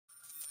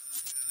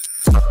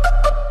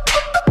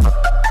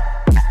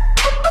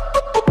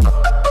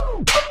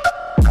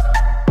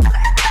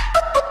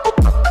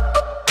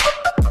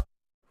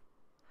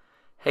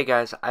Hey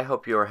guys, I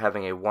hope you are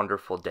having a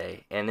wonderful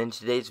day, and in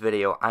today's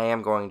video I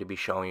am going to be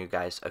showing you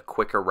guys a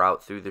quicker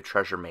route through the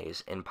treasure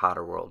maze in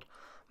Potterworld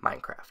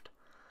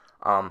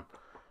Minecraft.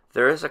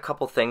 There is a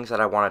couple things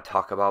that I want to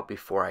talk about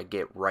before I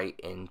get right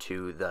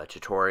into the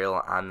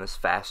tutorial on this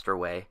faster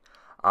way.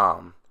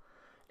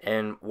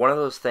 And one of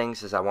those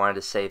things is I wanted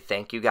to say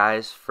thank you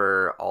guys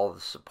for all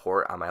the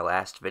support on my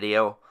last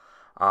video.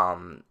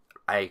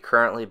 I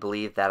currently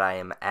believe that I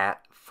am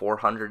at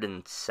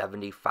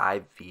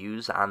 475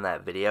 views on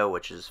that video,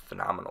 which is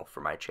phenomenal for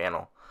my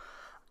channel.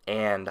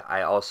 And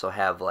I also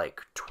have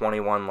like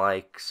 21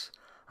 likes,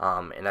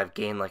 and I've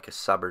gained like a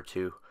sub or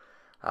two.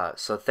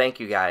 So thank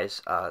you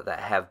guys that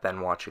have been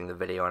watching the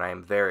video, and I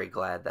am very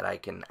glad that I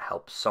can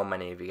help so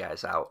many of you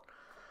guys out.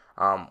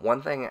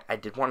 One thing I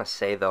did want to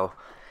say though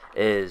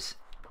is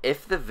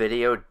if the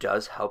video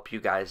does help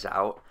you guys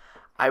out,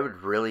 I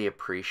would really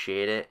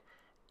appreciate it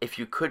if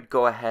you could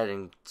go ahead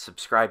and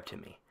subscribe to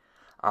me.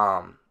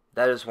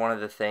 That is one of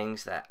the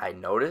things that I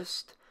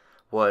noticed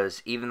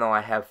was even though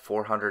I have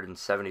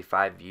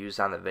 475 views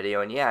on the video,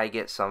 and yeah, I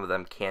get some of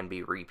them can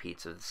be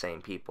repeats of the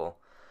same people,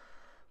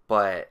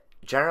 but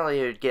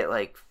generally it would get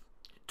like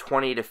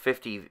 20 to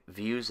 50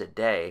 views a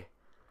day,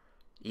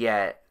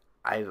 yet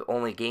I've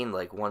only gained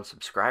like one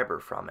subscriber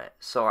from it.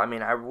 So I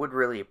mean, I would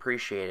really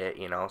appreciate it,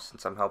 you know,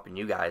 since I'm helping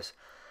you guys.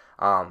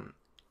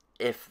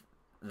 If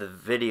the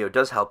video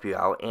does help you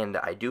out, and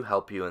I do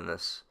help you in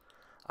this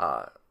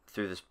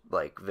through this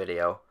like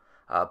video,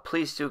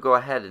 please do go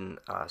ahead and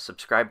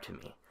subscribe to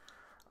me.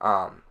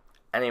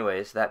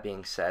 Anyways, that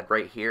being said,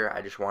 right here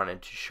I just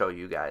wanted to show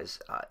you guys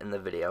in the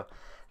video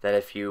that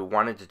if you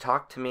wanted to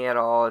talk to me at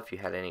all, if you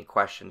had any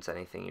questions,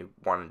 anything you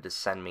wanted to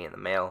send me in the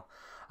mail,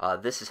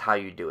 this is how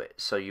you do it.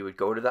 So you would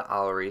go to the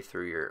Owlery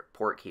through your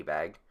port key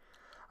bag,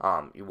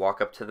 you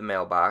walk up to the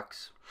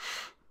mailbox,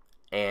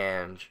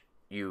 and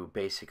you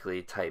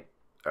basically type,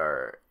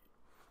 or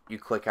you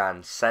click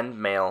on send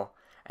mail,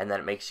 and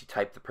then it makes you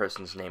type the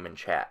person's name in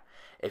chat.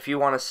 If you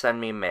want to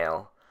send me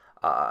mail,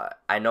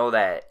 I know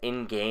that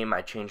in game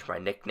I changed my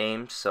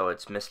nickname, so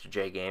it's Mr.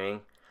 J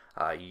Gaming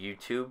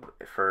YouTube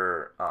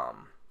for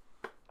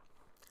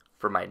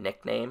my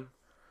nickname.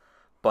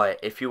 But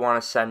if you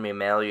want to send me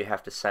mail, you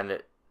have to send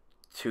it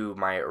to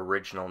my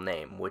original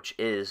name, which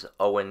is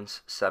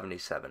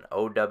Owens77,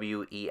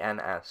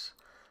 OWENS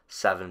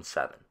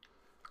 77.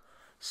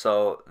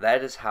 So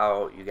that is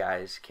how you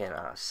guys can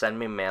send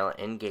me mail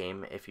in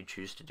game if you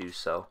choose to do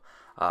so.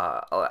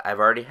 I've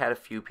already had a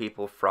few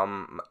people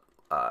from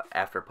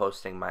after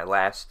posting my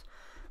last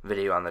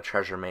video on the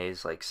treasure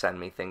maze like send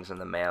me things in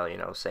the mail, you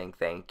know, saying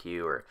thank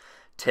you or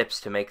tips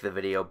to make the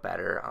video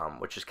better,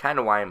 which is kind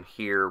of why I'm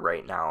here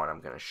right now, and I'm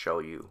going to show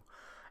you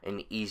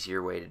an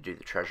easier way to do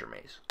the treasure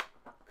maze.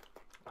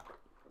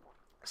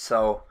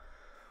 So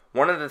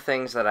one of the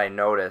things that I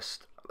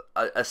noticed,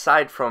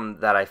 aside from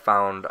that I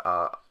found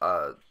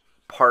a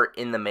part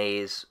in the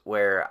maze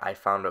where I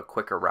found a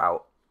quicker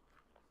route,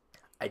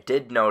 I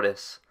did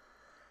notice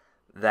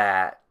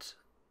that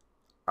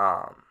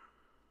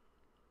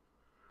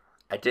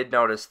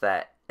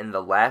in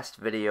the last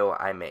video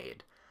I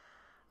made,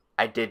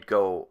 I did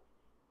go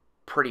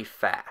pretty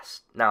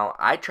fast. Now,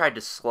 I tried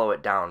to slow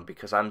it down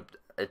because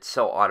it's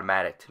so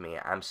automatic to me.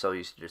 I'm so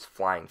used to just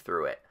flying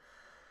through it.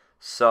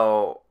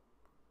 So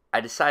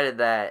I decided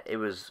that it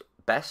was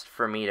best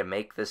for me to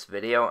make this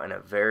video in a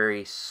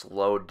very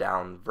slowed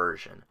down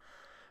version.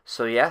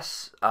 So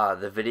yes,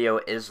 the video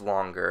is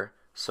longer,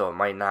 so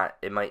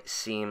it might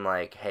seem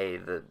like, hey,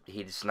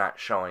 he's not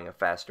showing a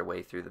faster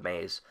way through the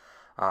maze.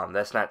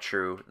 That's not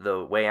true.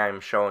 The way I'm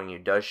showing you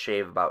does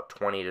shave about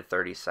 20 to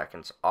 30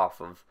 seconds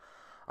off of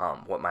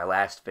what my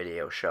last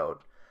video showed,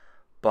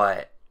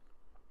 but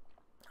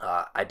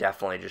I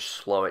definitely just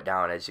slow it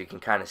down. As you can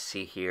kind of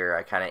see here,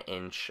 I kind of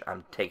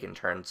I'm taking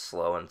turns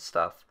slow and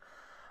stuff.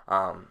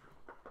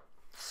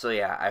 So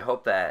yeah, I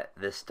hope that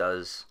this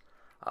does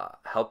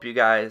help you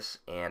guys,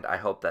 and I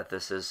hope that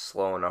this is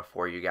slow enough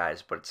for you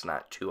guys, but it's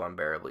not too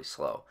unbearably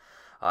slow.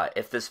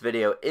 If this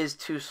video is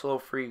too slow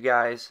for you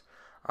guys,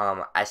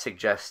 I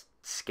suggest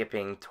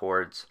skipping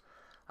towards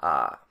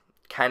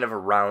kind of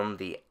around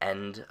the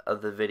end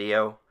of the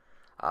video,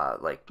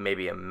 like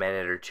maybe a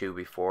minute or two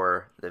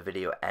before the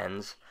video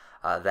ends.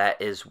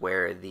 That is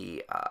where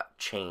the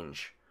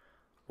change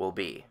will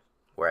be,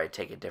 where I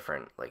take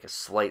a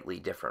slightly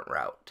different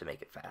route to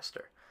make it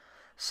faster.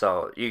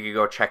 So you could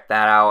go check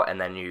that out, and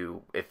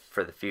then if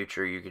for the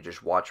future, you could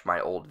just watch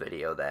my old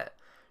video that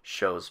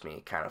shows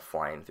me kind of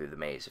flying through the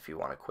maze if you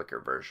want a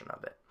quicker version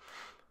of it.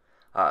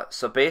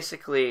 So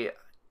basically,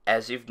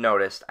 as you've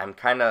noticed, I'm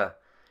kind of,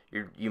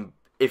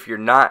 if you're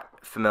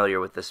not familiar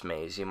with this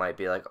maze, you might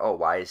be like, oh,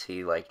 why is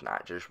he like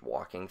not just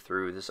walking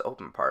through this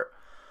open part?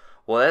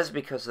 Well, that's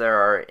because there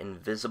are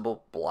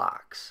invisible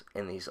blocks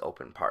in these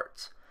open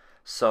parts.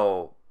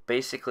 So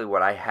basically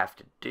what I have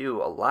to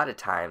do a lot of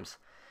times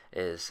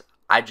is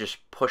I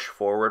just push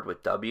forward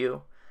with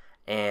W,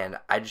 and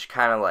I just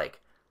kind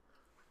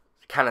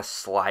of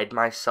slide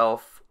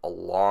myself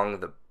along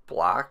the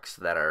blocks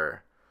that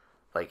are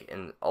like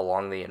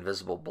along the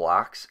invisible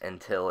blocks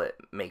until it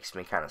makes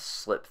me kind of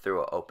slip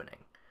through an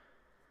opening.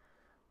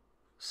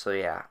 So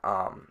yeah,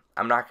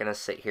 I'm not gonna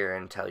sit here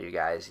and tell you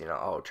guys, you know,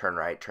 oh, turn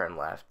right, turn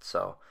left.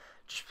 So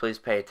just please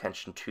pay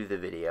attention to the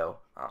video.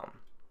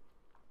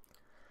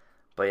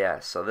 But yeah,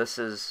 so this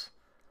is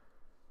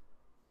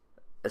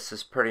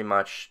pretty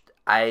much.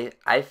 I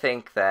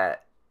think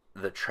that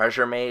the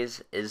treasure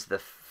maze is the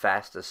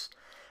fastest.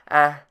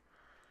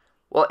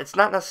 Well, it's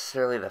not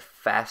necessarily the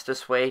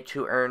fastest way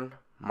to earn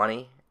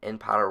money in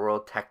Potter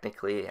World.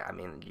 Technically, I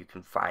mean, you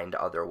can find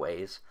other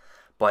ways,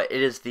 but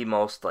it is the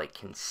most like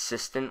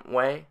consistent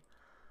way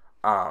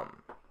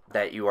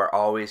that you are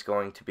always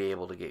going to be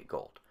able to get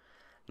gold.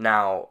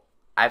 Now,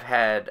 I've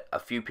had a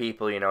few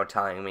people, you know,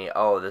 telling me,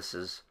 oh, this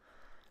is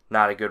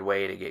not a good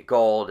way to get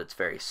gold. It's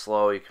very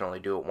slow. You can only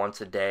do it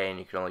once a day, and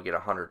you can only get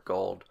 100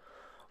 gold.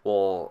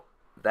 Well,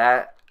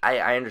 that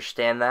I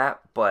understand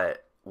that,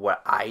 but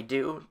what I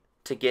do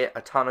to get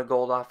a ton of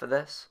gold off of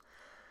this,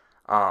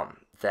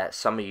 that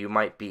some of you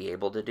might be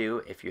able to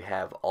do if you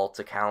have alt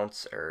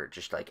accounts or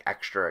just like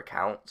extra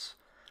accounts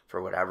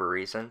for whatever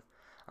reason,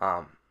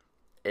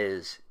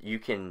 is you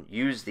can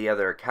use the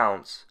other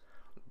accounts,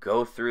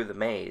 go through the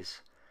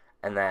maze,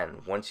 and then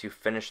once you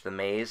finish the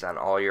maze on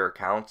all your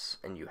accounts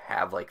and you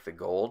have like the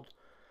gold,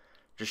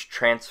 just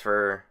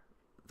transfer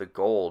the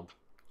gold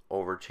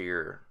over to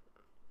your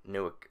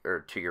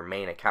to your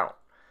main account.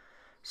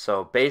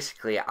 So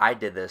basically, I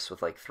did this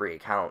with like 3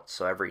 accounts.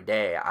 So every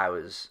day I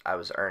was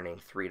earning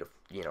 300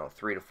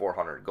 to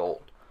 400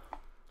 gold.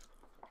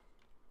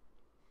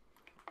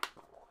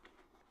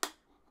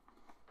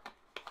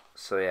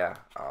 So yeah,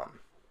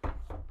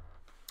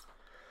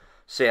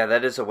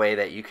 that is a way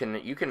that you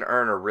can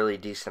earn a really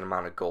decent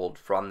amount of gold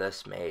from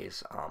this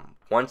maze.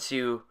 Once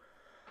you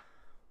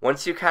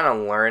kind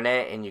of learn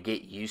it and you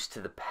get used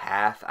to the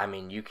path, I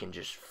mean, you can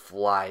just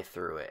fly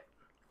through it.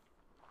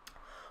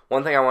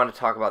 One thing I want to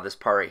talk about this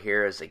part right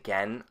here is,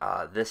 again,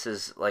 this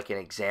is like an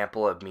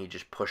example of me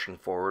just pushing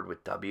forward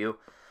with W.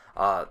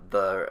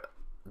 The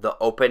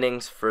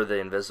openings for the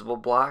invisible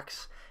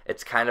blocks,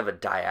 it's kind of a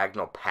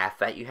diagonal path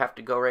that you have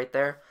to go right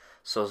there.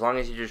 So as long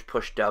as you just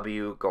push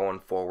W going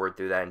forward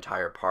through that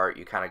entire part,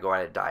 you kind of go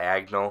at a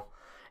diagonal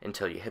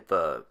until you hit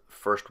the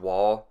first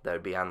wall that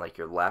would be on like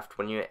your left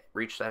when you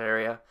reach that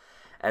area,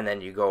 and then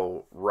you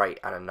go right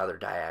on another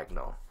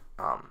diagonal.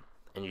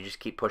 And you just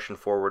keep pushing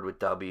forward with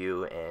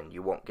W, and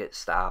you won't get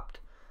stopped,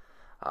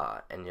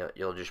 and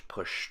you'll just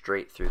push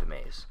straight through the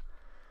maze.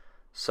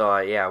 So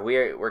yeah,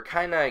 we're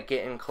kind of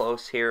getting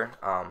close here.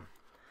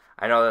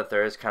 I know that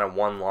there is kind of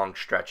one long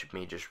stretch of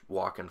me just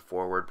walking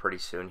forward pretty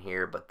soon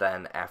here, but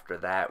then after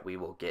that we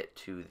will get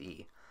to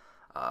the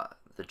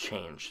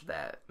change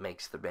that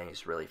makes the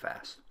maze really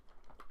fast,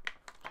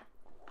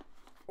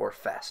 or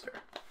faster.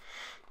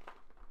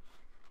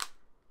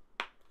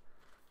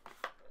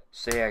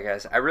 So yeah,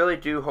 guys, I really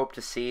do hope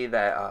to see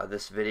that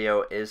this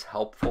video is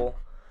helpful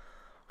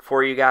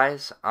for you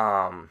guys.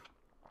 I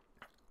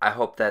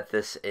hope that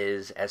this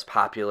is as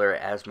popular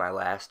as my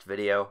last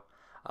video,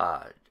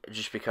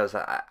 just because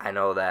I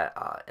know that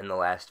in the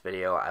last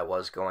video I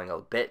was going a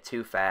bit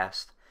too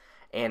fast,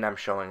 and I'm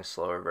showing a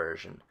slower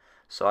version.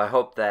 So I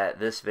hope that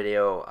this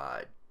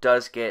video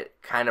does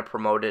get kind of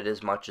promoted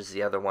as much as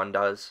the other one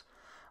does.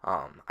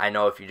 I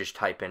know if you just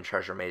type in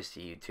Treasure Maze to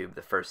YouTube,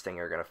 the first thing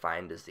you're going to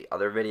find is the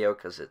other video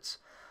because it's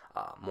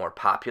more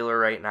popular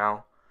right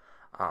now.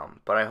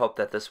 But I hope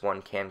that this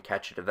one can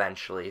catch it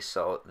eventually,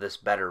 so this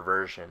better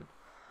version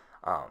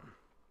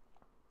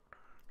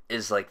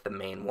is like the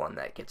main one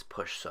that gets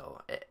pushed,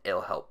 so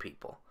it'll help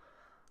people.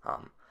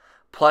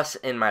 Plus,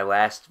 in my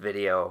last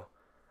video,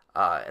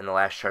 in the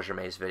last Treasure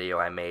Maze video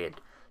I made,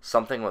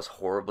 something was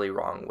horribly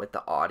wrong with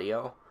the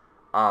audio,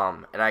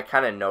 and I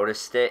kind of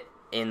noticed it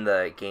in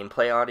the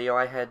gameplay audio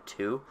I had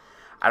too.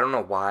 I don't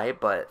know why,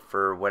 but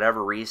for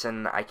whatever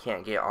reason I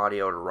can't get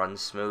audio to run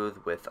smooth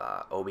with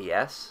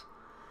OBS.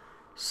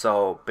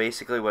 So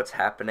basically what's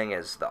happening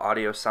is the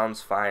audio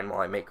sounds fine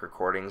while I make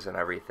recordings and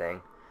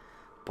everything,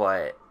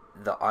 but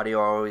the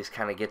audio always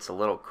kind of gets a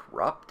little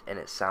corrupt and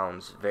it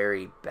sounds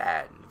very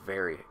bad,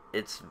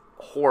 it's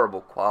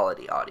horrible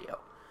quality audio.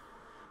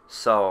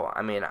 So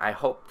I mean, I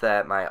hope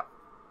that my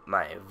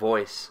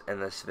voice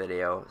in this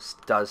video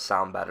does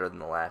sound better than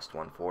the last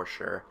one for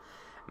sure.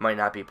 It might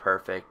not be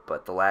perfect,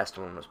 but the last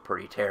one was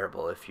pretty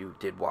terrible if you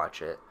did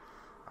watch it.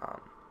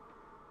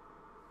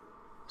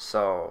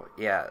 So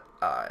yeah,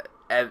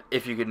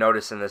 if you could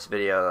notice in this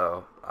video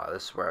though,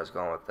 this is where I was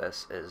going with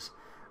this, is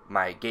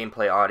my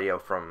gameplay audio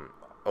from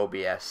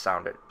OBS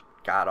sounded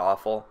god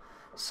awful.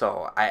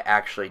 So I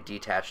actually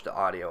detached the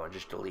audio and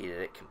just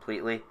deleted it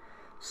completely.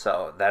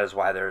 So that is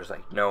why there's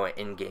like no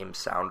in-game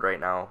sound right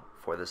now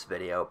for this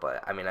video,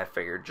 but I mean, I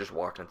figured just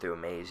walking through a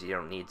maze, you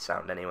don't need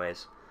sound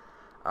anyways.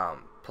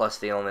 Plus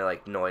the only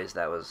like noise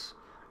that was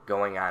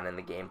going on in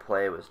the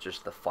gameplay was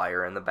just the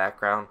fire in the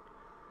background.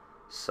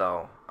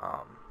 So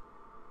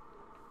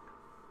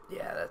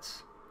yeah,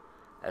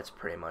 that's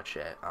pretty much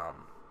it.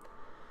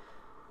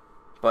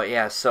 But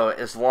yeah, so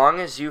as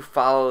long as you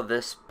follow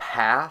this path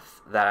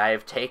path that I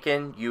have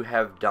taken, you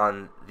have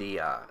done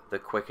the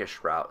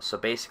quickest route. So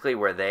basically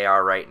where they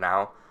are right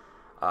now,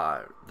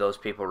 those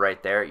people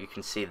right there, you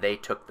can see they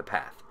took the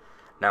path.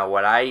 Now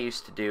what I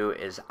used to do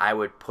is I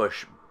would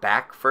push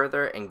back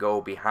further and go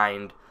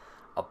behind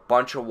a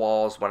bunch of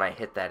walls when I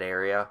hit that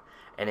area,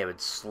 and it would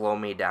slow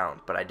me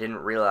down. But I didn't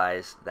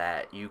realize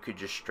that you could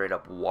just straight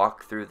up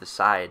walk through the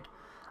side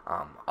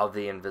of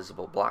the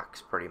invisible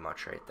blocks pretty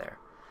much right there.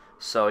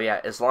 So yeah,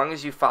 as long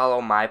as you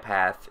follow my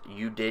path,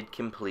 you did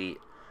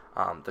complete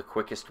the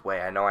quickest way.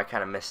 I know I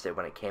kind of missed it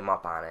when it came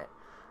up on it.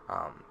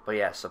 But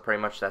yeah, so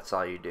pretty much that's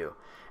all you do.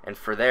 And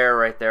for there,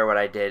 right there, what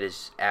I did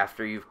is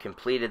after you've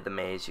completed the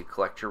maze, you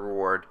collect your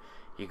reward.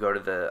 You go to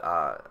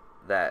the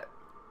that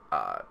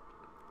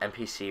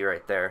NPC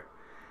right there,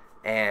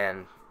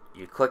 and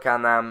you click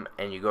on them,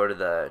 and you go to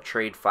the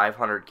trade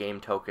 500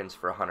 game tokens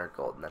for 100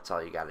 gold, and that's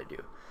all you got to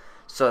do.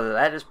 So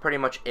that is pretty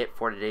much it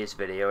for today's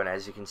video, and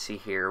as you can see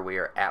here, we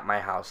are at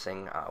my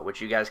housing, which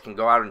you guys can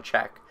go out and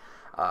check.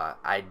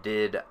 I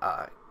did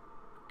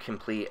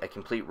complete a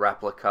complete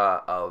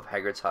replica of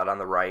Hagrid's hut on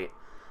the right,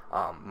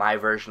 my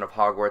version of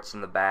Hogwarts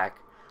in the back.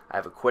 I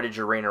have a Quidditch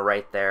arena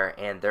right there,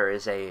 and there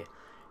is a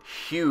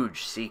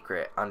huge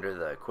secret under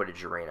the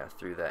Quidditch arena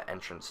through the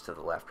entrance to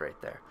the left right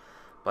there.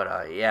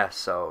 But yeah,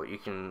 so you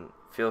can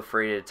feel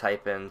free to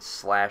type in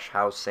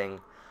 /housing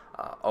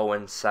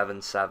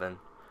Owen77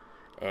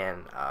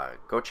 and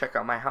go check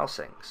out my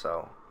housing.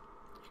 So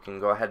you can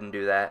go ahead and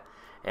do that.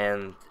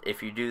 And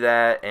if you do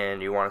that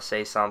and you want to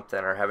say something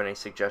or have any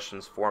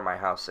suggestions for my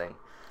housing,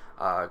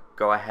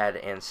 go ahead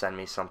and send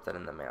me something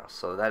in the mail.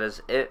 So that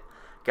is it,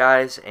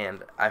 guys,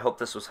 and I hope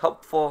this was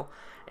helpful,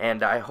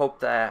 and I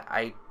hope that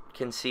I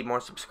can see more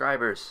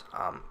subscribers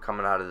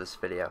coming out of this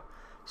video.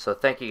 So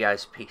thank you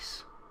guys.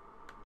 Peace.